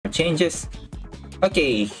changes.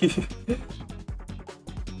 Okay.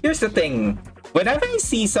 Here's the thing. Whenever I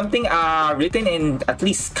see something written in at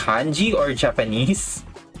least kanji or Japanese,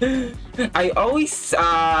 I always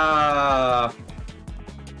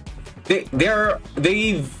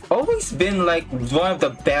they've always been like one of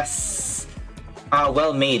the best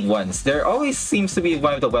well-made ones. There always seems to be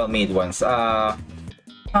one of the well-made ones. How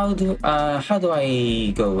do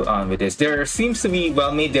I go on with this? There seems to be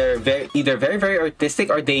well-made. They're either very artistic,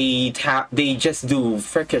 or they just do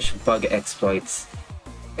freakish bug exploits.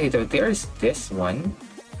 Hey, there's this one.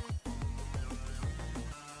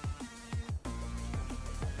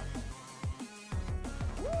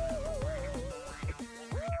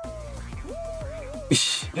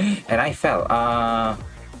 And I fell.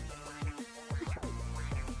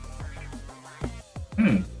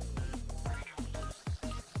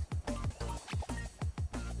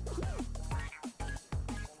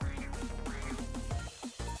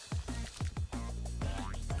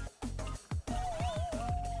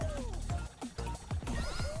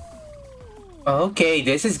 Okay,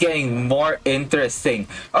 this is getting more interesting.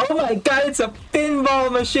 Oh my god, it's a pinball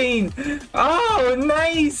machine! Oh,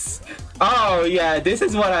 nice! Oh yeah, this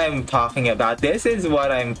is what I'm talking about. This is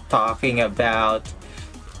what I'm talking about.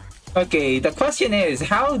 Okay, the question is,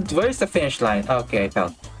 where's the finish line? Okay, I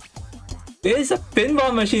fell. This is a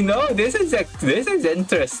pinball machine. No, this is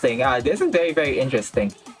interesting. This is very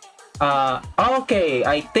interesting. Okay,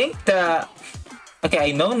 I think okay,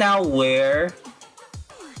 I know now where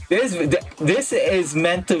this is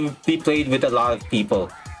meant to be played with a lot of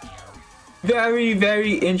people.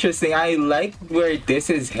 Very interesting. I like where this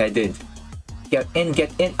is headed. Get in.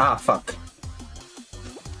 Ah, fuck.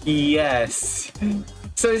 Yes.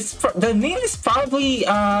 So the name is probably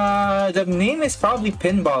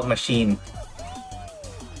pinball machine.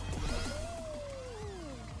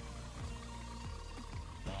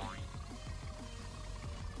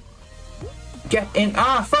 Get in.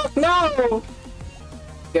 Ah, fuck, no!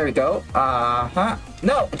 There we go.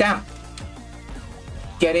 No, damn.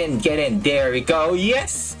 Get in. There we go.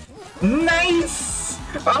 Yes! Nice!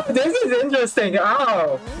 Oh, this is interesting.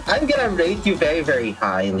 Oh, I'm gonna rate you very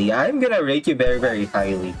highly. You know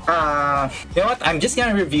what? I'm just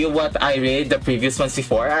gonna review what I rated the previous ones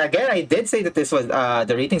before. Again, I did say that this was,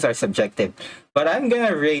 the ratings are subjective. But I'm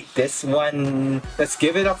gonna rate this one, let's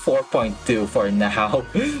give it a 4.2 for now.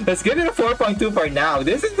 Let's give it a 4.2 for now.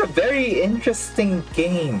 This is a very interesting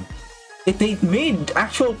game. They made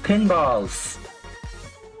actual pinballs.